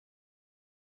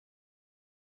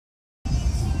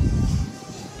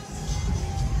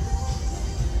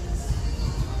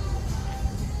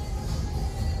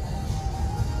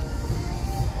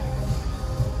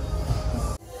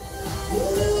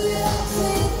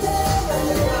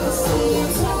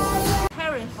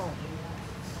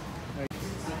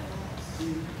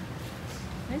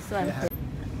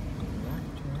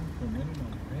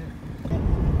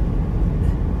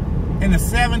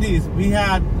70s, we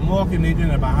had more Canadian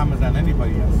in the Bahamas than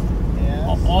anybody else. Yes.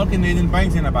 All Canadian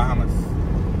banks in the Bahamas.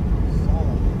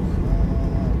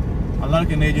 A lot of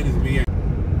Canadians be here.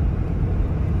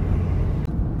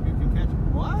 You can catch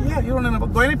what? Yeah, you don't know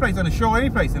go any place on the shore, any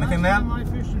place in the canal. Last time I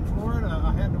fished in Florida,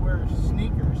 I had to wear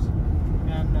sneakers,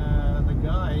 and the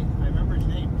guy, I remember his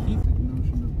name, Keith. The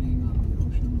notion of being on the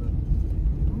ocean, but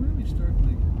I'm really starting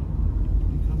to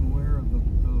become aware of the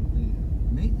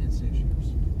maintenance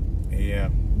issues. Yeah.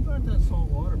 You got that salt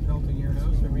water pelting your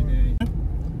house every day.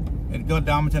 It got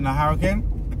damaged in a hurricane.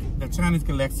 The Chinese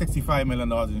collect $65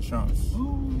 million insurance.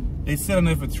 Oh. They sit on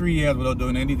it for 3 years without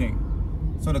doing anything.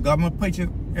 So the government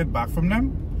purchased it back from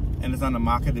them, and it's on the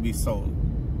market to be sold.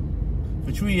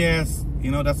 For 3 years, you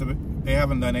know, they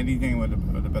haven't done anything with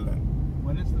the building.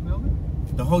 What is the building?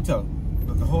 The hotel,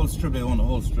 the whole strip, they own the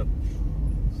whole strip.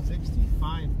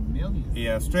 65 million.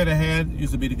 Yeah, straight ahead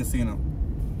used to be the casino.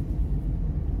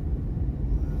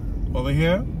 Over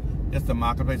here, it's the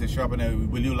marketplace, the shopping area.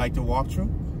 Will you like to walk through?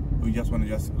 Or you just want to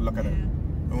just look at it?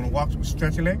 You want to walk through,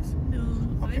 stretch your legs? No,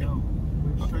 Okay. I don't.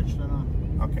 We've stretched it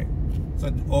on. Okay.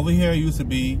 So over here used to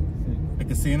be the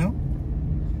casino,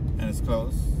 and it's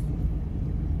closed.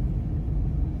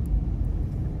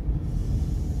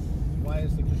 Why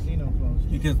is the casino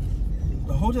closed? Because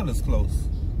the hotel is closed.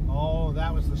 Oh,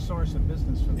 that was the source of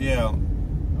business for the Yeah.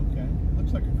 Okay.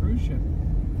 Looks like a cruise ship.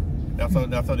 That's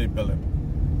how they built it.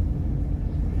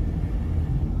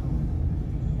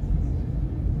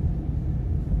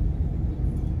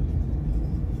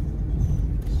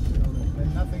 So there's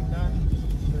been nothing done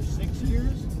for 6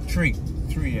 years?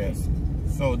 3 years.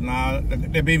 So now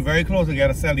they're being very close to get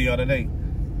a sell the other day,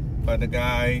 but the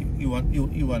guy you want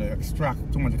to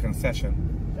extract too much concession.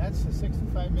 That's the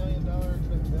 $65 million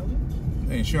building?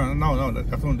 The insurance, no,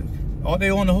 that's only. All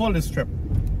they own the whole this strip.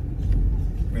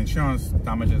 The insurance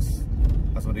damages.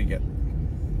 That's what they get.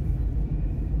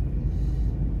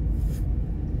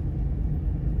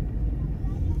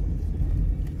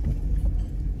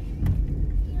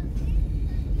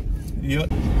 Yeah.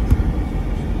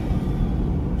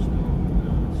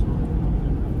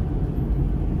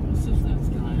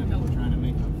 We're trying to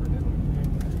make up for it.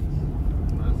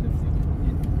 As if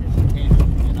it came,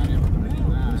 you're not ever going to do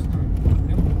that.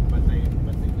 But they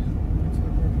do. It's the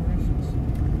corporations.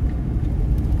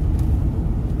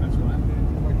 That's what I did.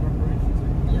 Like corporations.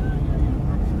 Yeah.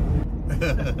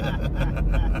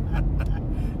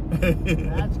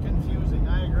 That's confusing. I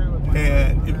agree with my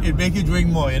Yeah, it make you drink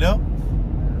more, you know?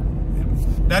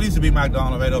 That used to be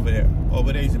McDonald's right over there.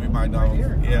 Over there used to be McDonald's.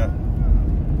 Right here, huh? Yeah.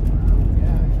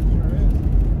 Yeah, it sure is.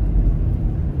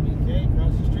 BK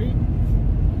across the street.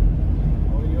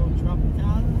 Oyo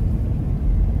Tropicana.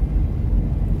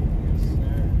 Yes,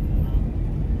 sir.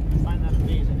 I find that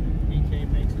amazing that BK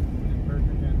makes it in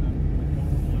Burger King and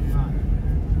McDonald's not.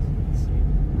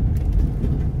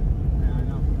 Yeah, I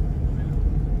know.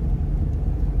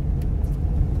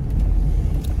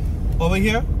 Over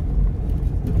here,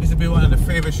 used to be one of the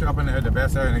favorite shops in the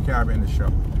best area in the Caribbean, the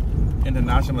shop.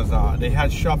 International Bazaar. They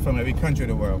had shops from every country in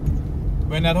the world.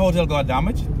 When that hotel got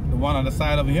damaged, the one on the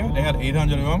side over here, they had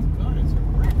 800 of them. God, it's a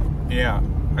wreck. Yeah,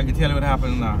 I can tell you what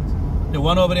happened now. The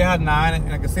one over there had 9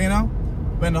 in a casino.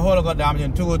 When the hotel got damaged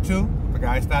in 202, the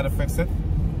guy started to fix it.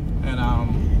 And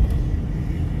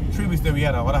 3 weeks later, we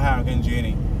had another hurricane,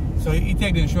 Janie. So he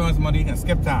take the insurance money, he can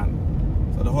skip time.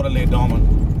 So the hotel lay dormant.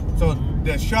 So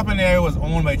the shopping area was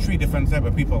owned by 3 different type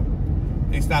of people.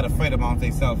 They started to fight amongst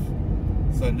themselves.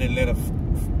 So they let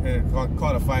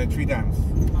caught a fire 3 times.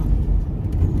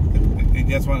 They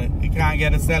just want to, you can't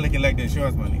get a sell, they collect the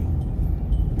insurance money.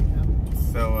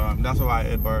 So that's why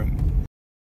it burned.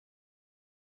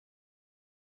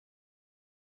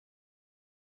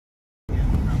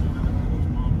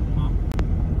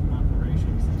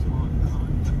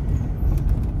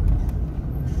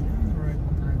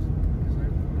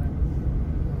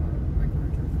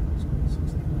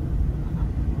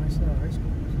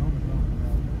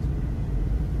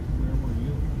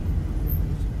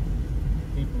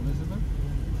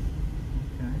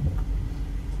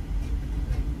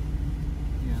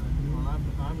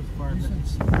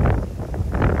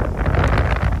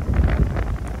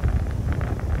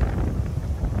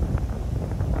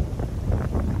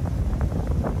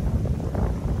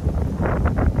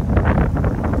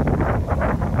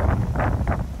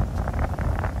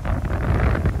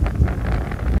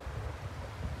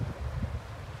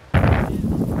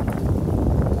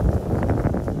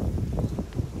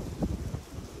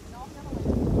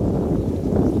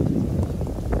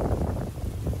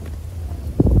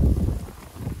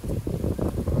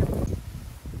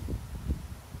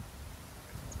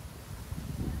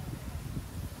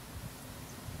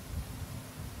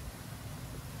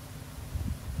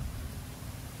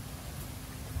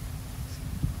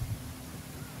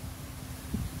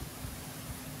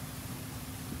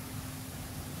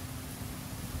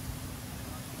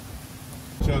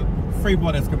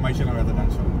 Freeport is commercial and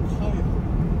residential.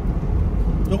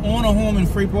 To own a home in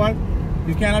Freeport,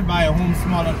 you cannot buy a home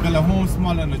smaller, build a home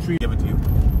smaller than the tree give it to you.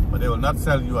 But they will not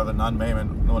sell you as a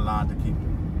non-payment, no land to keep.